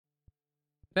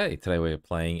Today we're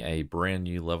playing a brand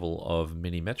new level of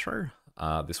Mini Metro.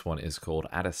 This one is called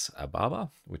Addis Ababa,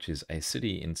 which is a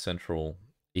city in central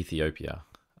Ethiopia,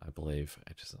 I believe.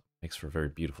 It just makes for a very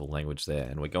beautiful language there.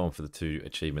 And we're going for the two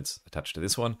achievements attached to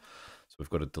this one. So we've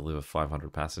got to deliver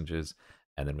 500 passengers,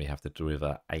 and then we have to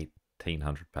deliver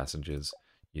 1,800 passengers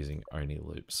using only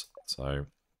loops. So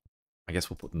I guess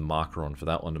we'll put the marker on for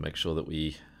that one to make sure that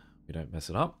we don't mess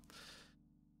it up.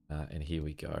 And here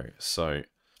we go. So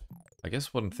I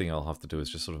guess one thing I'll have to do is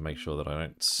just sort of make sure that I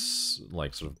don't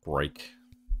like sort of break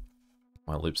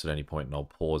my loops at any point, and I'll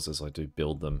pause as I do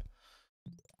build them.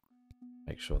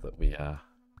 Make sure that we are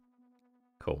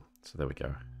cool. So there we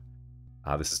go.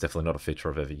 This is definitely not a feature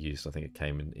I've ever used. I think it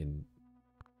came in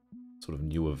sort of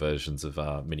newer versions of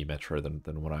Mini Metro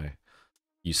than what I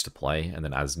used to play, and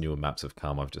then as newer maps have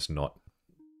come, I've just not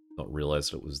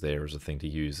realized it was there as a thing to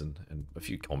use, and a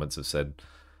few comments have said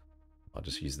I'll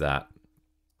just use that.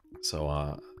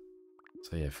 So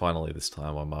so yeah, finally this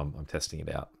time I'm testing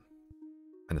it out,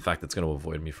 and the fact that it's going to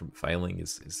avoid me from failing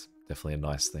is definitely a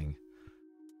nice thing.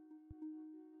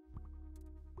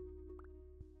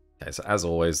 Okay, so as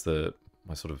always,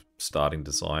 my sort of starting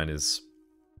design is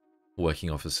working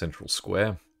off a central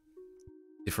square.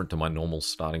 Different to my normal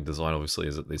starting design, obviously,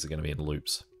 is that these are going to be in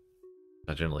loops.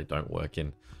 I generally don't work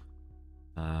in,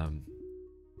 but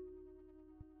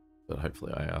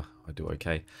hopefully I do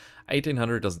okay.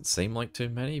 1,800 doesn't seem like too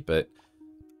many, but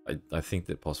I think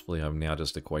that possibly I'm now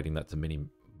just equating that to mini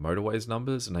motorways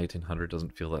numbers, and 1,800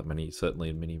 doesn't feel that many, certainly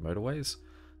in mini motorways.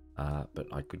 But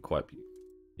I could quite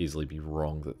easily be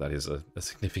wrong that is a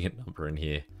significant number in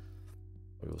here.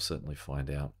 We will certainly find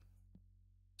out.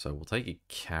 So we'll take a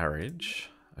carriage.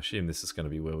 I assume this is going to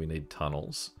be where we need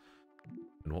tunnels.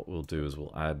 And what we'll do is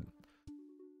we'll add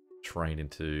train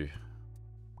into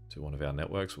one of our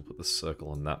networks. We'll put the circle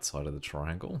on that side of the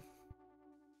triangle.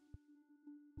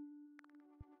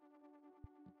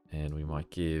 And we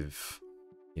might give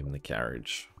him the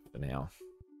carriage for now.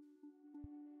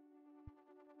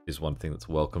 Is one thing that's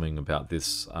welcoming about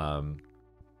this, after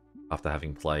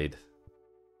having played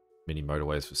mini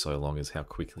motorways for so long, is how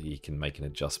quickly you can make an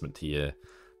adjustment to your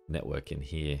network in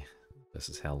here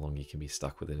versus how long you can be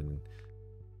stuck with it in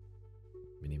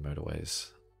mini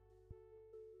motorways.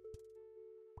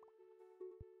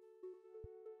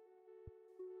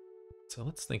 So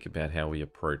let's think about how we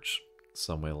approach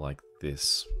somewhere like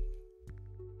this,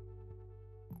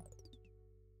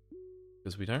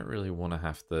 because we don't really want to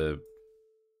have to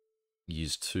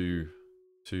use two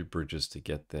bridges to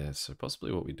get there. So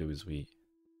possibly what we do is we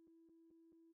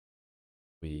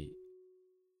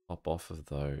hop off of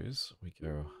those, we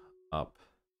go up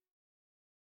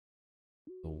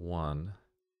the one.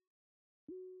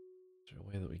 Is there a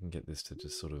way that we can get this to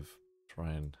just sort of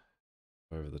try and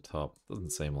go over the top?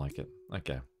 Doesn't seem like it.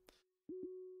 Okay.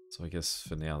 So I guess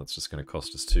for now that's just going to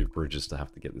cost us 2 bridges to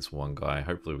have to get this one guy.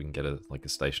 Hopefully we can get a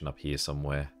station up here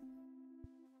somewhere.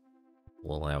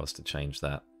 Will allow us to change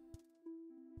that.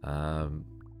 Now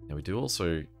we do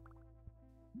also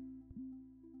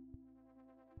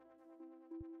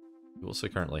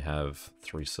currently have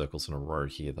 3 circles in a row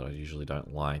here that I usually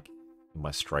don't like in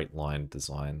my straight line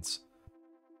designs.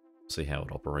 See how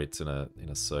it operates in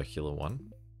a circular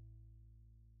one.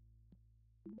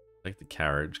 Take the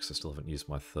carriage, because I still haven't used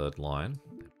my 3rd line.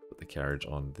 Put the carriage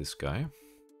on this guy.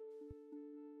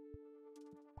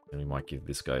 And we might give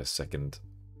this guy a 2nd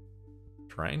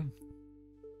train.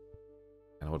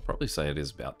 And I would probably say it is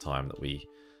about time that we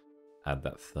add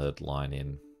that 3rd line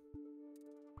in.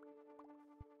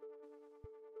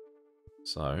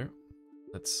 So,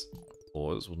 let's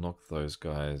pause. We'll knock those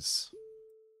guys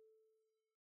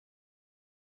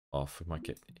off. We might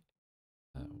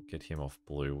we'll get him off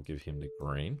blue. We'll give him the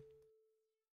green.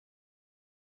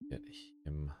 Get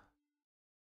him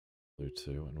blue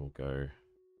too, and we'll go.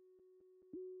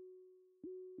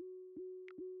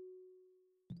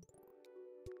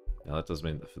 Now that does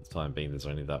mean that for the time being there's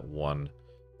only that one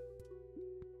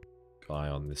guy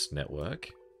on this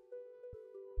network.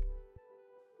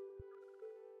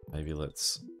 Maybe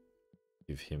let's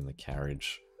give him the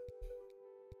carriage.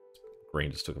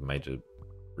 Green just took a major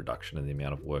reduction in the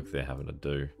amount of work they're having to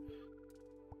do.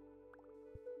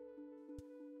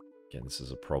 Again, this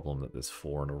is a problem that there's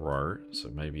 4 in a row, so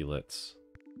maybe let's...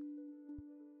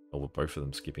 Oh, we're both of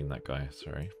them skipping that guy,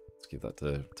 sorry. Let's give that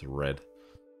to red.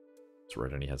 So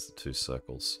red only has the 2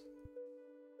 circles.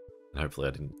 And hopefully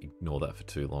I didn't ignore that for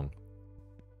too long.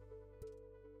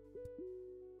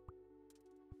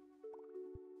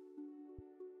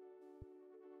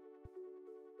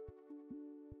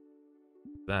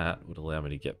 That would allow me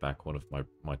to get back one of my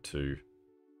 2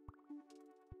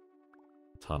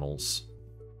 tunnels.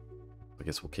 I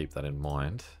guess we'll keep that in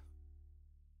mind.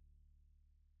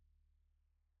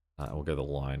 We'll go the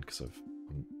line because I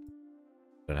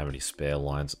don't have any spare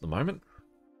lines at the moment.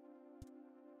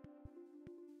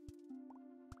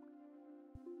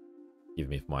 Give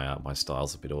me if my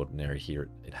style's a bit ordinary here.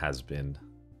 It has been,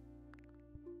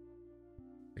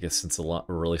 I guess, since the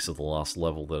release of the last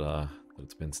level that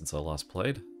it's been since I last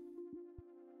played.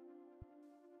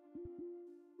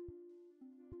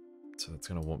 So it's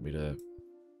going to want me to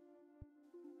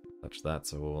touch that,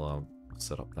 so we'll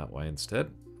set up that way instead.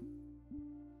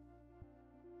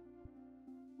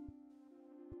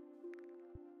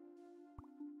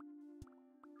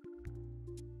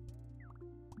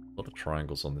 A lot of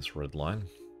triangles on this red line.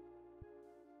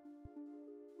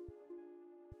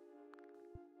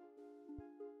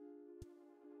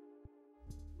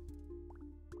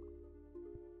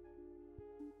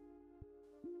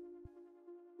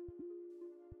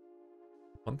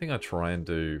 One thing I try and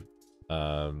do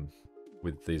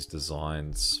with these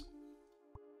designs,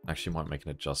 actually might make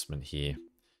an adjustment here.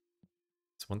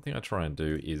 So one thing I try and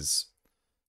do is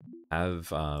have,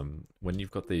 when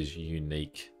you've got these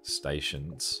unique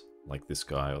stations, like this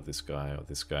guy or this guy or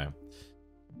this guy,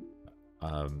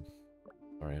 sorry,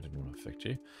 I didn't want to affect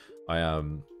you. I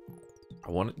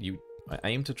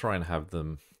aim to try and have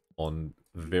them on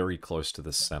very close to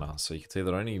the center. So you can see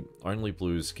that only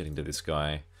blue's getting to this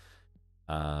guy.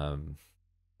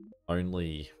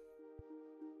 Only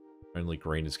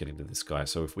green is getting to this guy.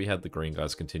 So if we had the green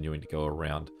guys continuing to go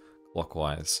around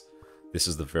clockwise, this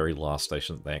is the very last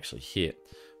station that they actually hit,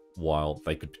 while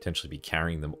they could potentially be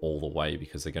carrying them all the way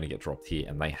because they're going to get dropped here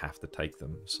and they have to take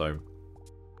them. So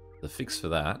the fix for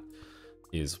that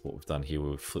is what we've done here.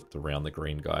 We've flipped around the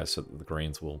green guys so that the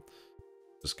greens will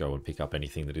just go and pick up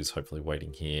anything that is hopefully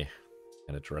waiting here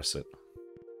and address it.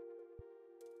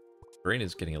 Green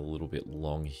is getting a little bit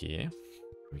long here.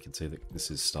 We can see that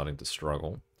this is starting to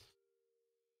struggle.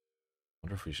 I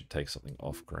wonder if we should take something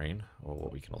off green, or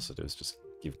what we can also do is just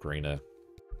give green an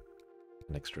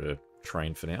extra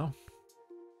train for now.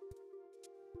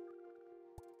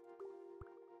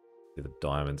 See, the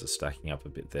diamonds are stacking up a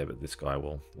bit there, but this guy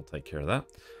will take care of that.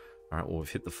 All right, well,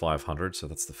 we've hit the 500, so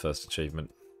that's the first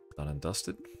achievement done and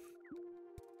dusted.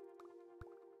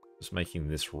 Just making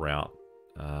this route,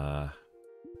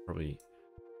 probably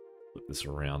flip this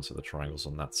around so the triangle's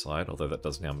on that side, although that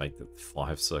does now make the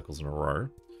 5 circles in a row.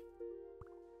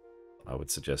 I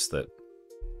would suggest that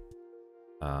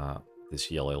this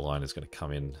yellow line is going to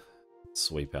come in,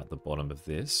 sweep out the bottom of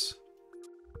this.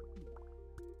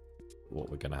 What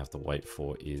we're going to have to wait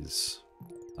for is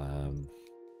that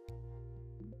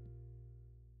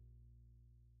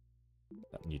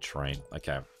new train.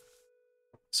 Okay.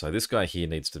 So this guy here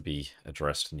needs to be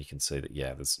addressed, and you can see that,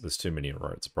 yeah, there's too many in a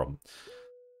row. It's a problem.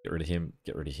 Get rid of him.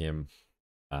 Get rid of him.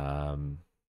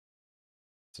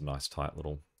 It's a nice tight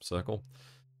little circle.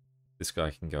 This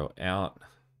guy can go out.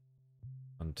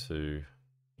 1, 2,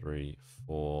 3,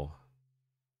 4.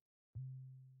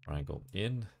 Triangle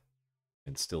in.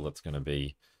 And still that's going to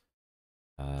be...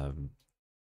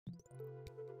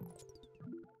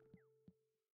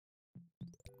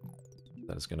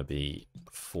 that is going to be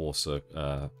 4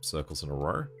 circles in a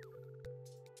row.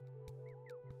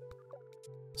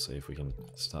 See if we can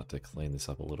start to clean this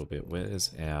up a little bit.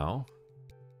 Where's our...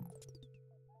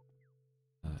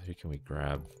 who can we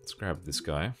grab? Let's grab this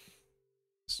guy.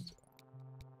 Just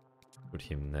put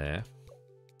him there.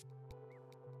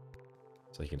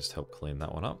 So he can just help clean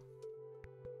that one up.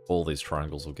 All these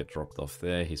triangles will get dropped off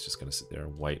there. He's just going to sit there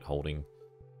and wait, holding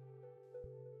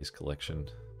his collection.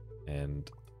 And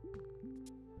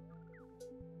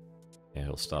yeah,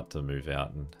 he'll start to move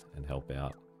out and help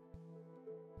out.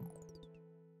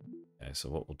 Okay, so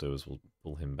what we'll do is we'll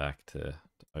pull him back to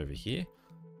over here.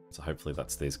 So hopefully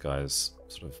that's these guys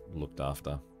sort of looked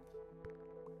after.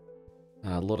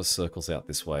 A lot of circles out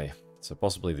this way. So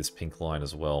possibly this pink line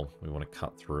as well. We want to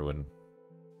cut through and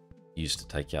use to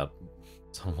take out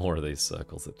some more of these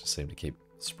circles that just seem to keep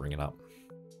springing up.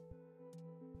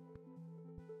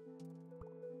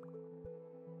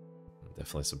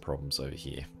 Definitely some problems over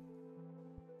here.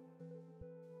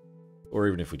 Or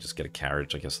even if we just get a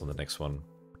carriage, I guess on the next one,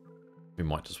 we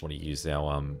might just want to use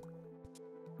our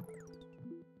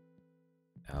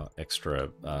extra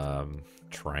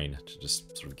train to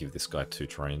just sort of give this guy 2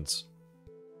 trains.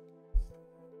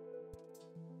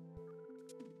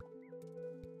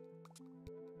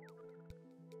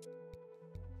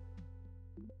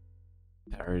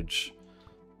 Carriage.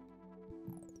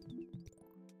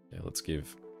 Yeah, let's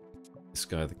give this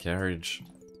guy the carriage.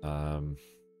 Gonna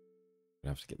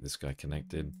have to get this guy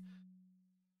connected,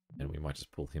 and we might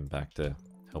just pull him back to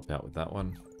help out with that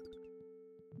one.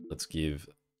 Let's give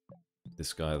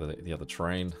this guy the other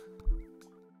train.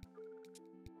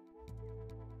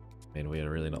 Man, we are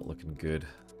really not looking good at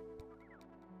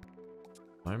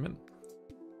the moment.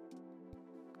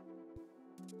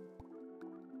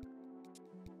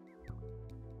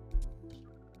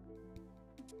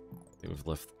 I think we've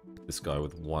left this guy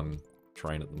with one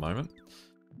train at the moment.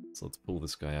 So let's pull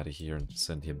this guy out of here and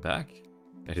send him back.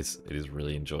 It is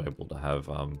really enjoyable to have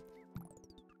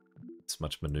this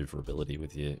much maneuverability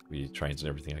with your trains and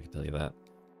everything, I can tell you that.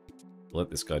 Let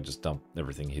this guy just dump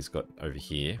everything he's got over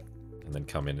here and then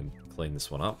come in and clean this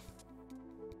one up.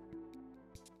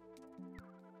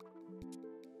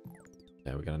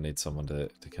 Yeah, we're going to need someone to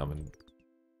come and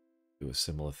do a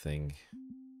similar thing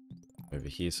over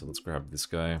here. So let's grab this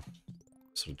guy,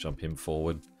 sort of jump him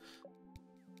forward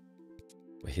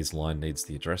where his line needs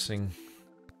the addressing.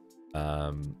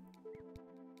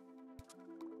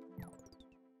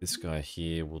 This guy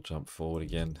here will jump forward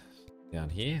again down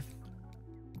here.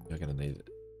 We're going to need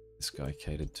this guy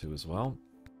catered to as well.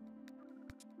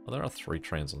 Well, there are 3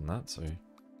 trains on that, so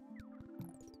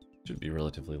should be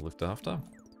relatively looked after.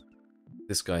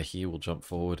 This guy here will jump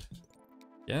forward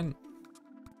again.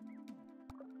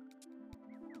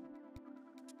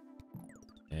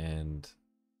 And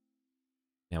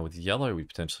now with yellow, we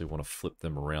potentially want to flip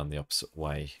them around the opposite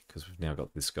way because we've now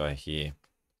got this guy here.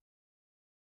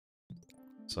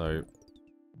 So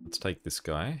let's take this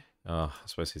guy. I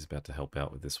suppose he's about to help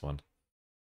out with this one.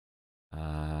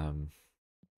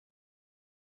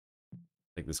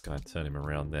 Take this guy and turn him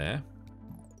around there.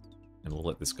 And we'll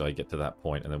let this guy get to that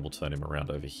point and then we'll turn him around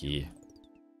over here.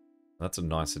 That's a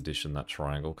nice addition, that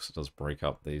triangle, because it does break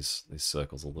up these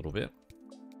circles a little bit.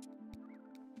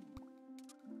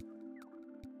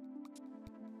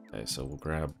 Okay, so we'll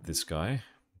grab this guy,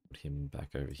 put him back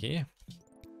over here.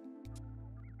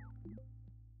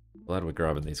 Glad we're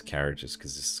grabbing these carriages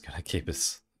because this is going to keep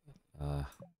us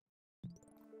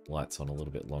lights on a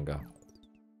little bit longer.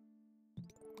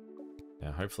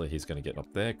 Now hopefully he's going to get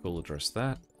up there. Cool, address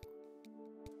that.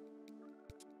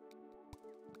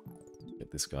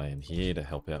 Get this guy in here to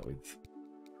help out with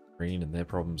green and their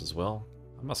problems as well.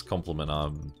 I must compliment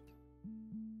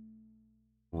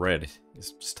Red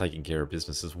is just taking care of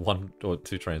business. There's 1 or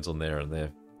 2 trains on there and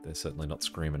they're certainly not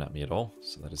screaming at me at all.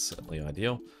 So that is certainly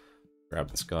ideal. Grab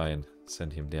this guy and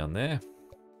send him down there.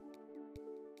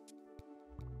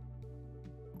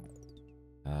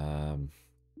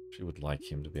 She would like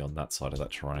him to be on that side of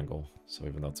that triangle. So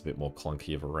even though it's a bit more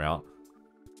clunky of a route,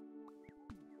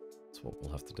 that's what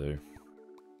we'll have to do.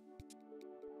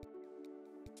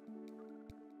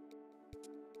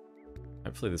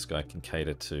 Hopefully this guy can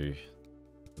cater to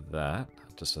that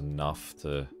just enough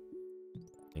to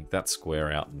think that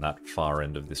square out and that far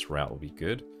end of this route will be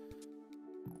good.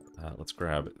 Let's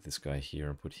grab this guy here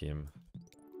and put him,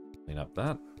 clean up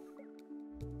that.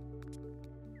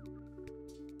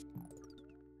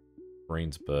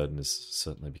 Green's burden is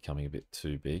certainly becoming a bit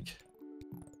too big.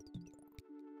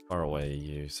 Far away are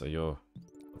you, so you're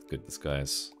good. This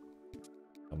guy's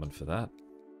coming for that.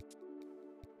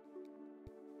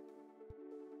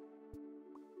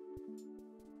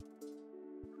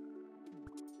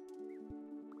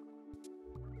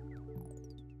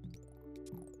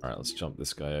 Alright, let's jump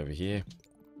this guy over here.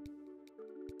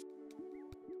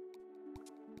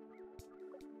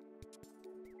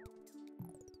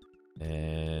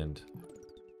 And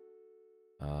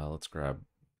let's grab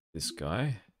this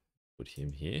guy, put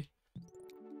him here.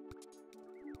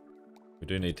 We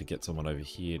do need to get someone over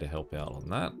here to help out on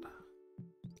that.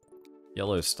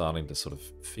 Yellow's starting to sort of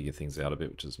figure things out a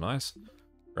bit, which is nice.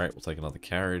 Great, we'll take another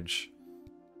carriage.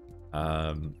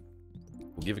 We'll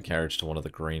give a carriage to one of the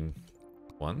green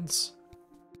ones.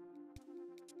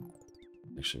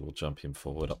 Actually, we'll jump him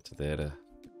forward up to there to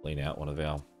clean out one of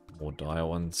our more dire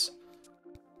ones.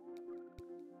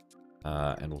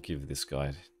 And we'll give this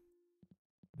guy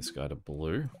to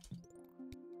blue.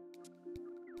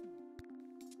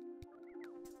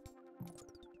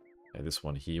 Okay, this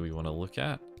one here we want to look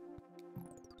at.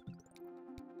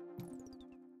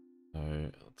 So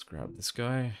let's grab this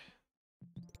guy.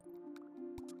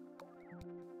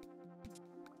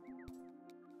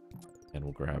 And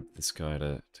we'll grab this guy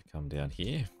to come down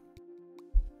here.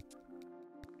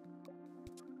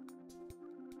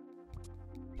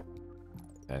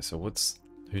 Okay, so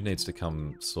who needs to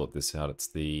come sort this out? It's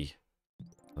I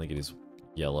think it is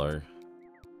yellow.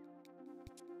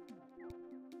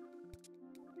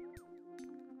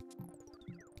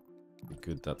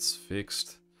 Good, that's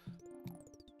fixed.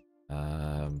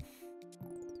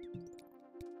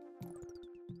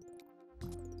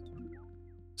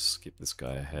 Skip this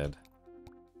guy ahead.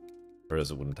 Whereas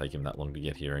it wouldn't take him that long to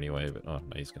get here anyway, but oh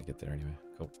no, he's going to get there anyway.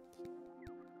 Cool.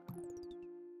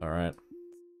 Alright.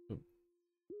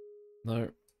 No.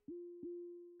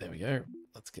 There we go.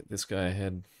 Let's get this guy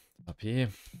ahead up here.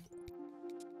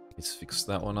 He's fixed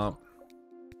that one up.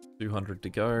 200 to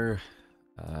go.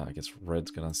 I guess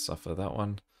red's going to suffer that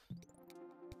one.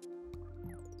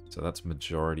 So that's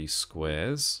majority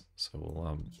squares. So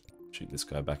we'll shoot this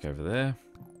guy back over there.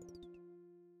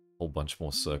 Whole bunch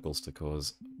more circles to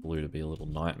cause blue to be a little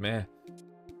nightmare.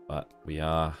 But we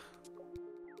are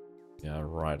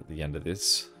right at the end of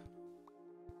this.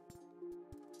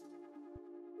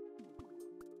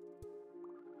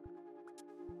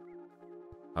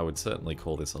 I would certainly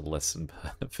call this a less than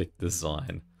perfect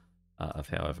design of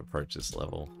how I've approached this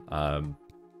level.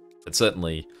 But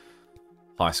certainly,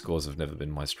 high scores have never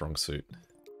been my strong suit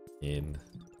in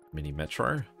Mini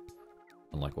Metro.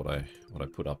 Unlike what I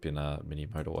put up in Mini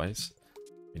Motorways.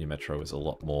 Mini Metro is a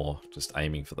lot more just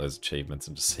aiming for those achievements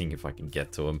and just seeing if I can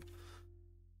get to them.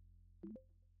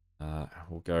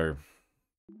 We'll go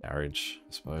carriage,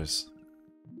 I suppose.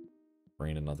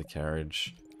 Bring in another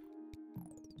carriage.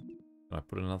 Can I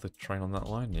put another train on that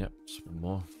line? Yep, just one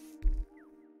more.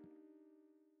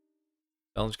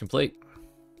 Challenge complete.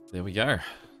 There we go.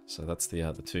 So that's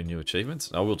the two new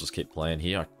achievements. I will just keep playing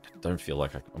here. I don't feel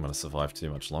like I'm going to survive too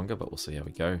much longer, but we'll see how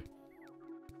we go.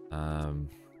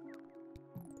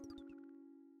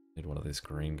 Need one of these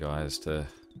green guys to...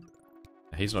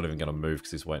 He's not even going to move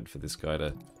because he's waiting for this guy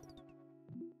to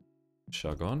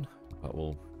chug on. But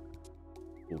we'll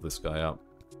pull this guy up.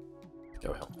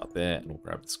 Go help out there, and we'll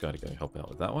grab this guy to go help out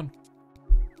with that one.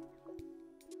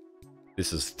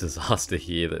 This is a disaster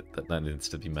here that needs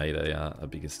to be made a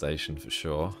bigger station for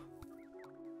sure.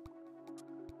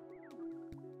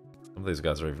 Some of these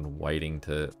guys are even waiting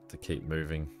to keep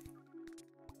moving.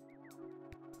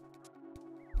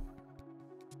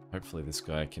 Hopefully this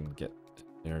guy can get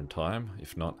there in time.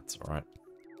 If not, it's alright.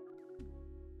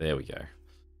 There we go.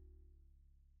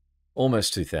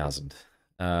 Almost 2,000.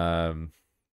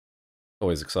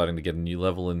 Always exciting to get a new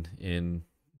level in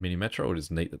Mini Metro. It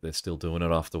is neat that they're still doing it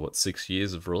after, what, 6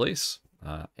 years of release.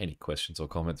 Any questions or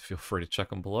comments, feel free to chuck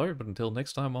them below. But until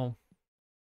next time, I'll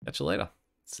catch you later.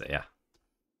 See ya.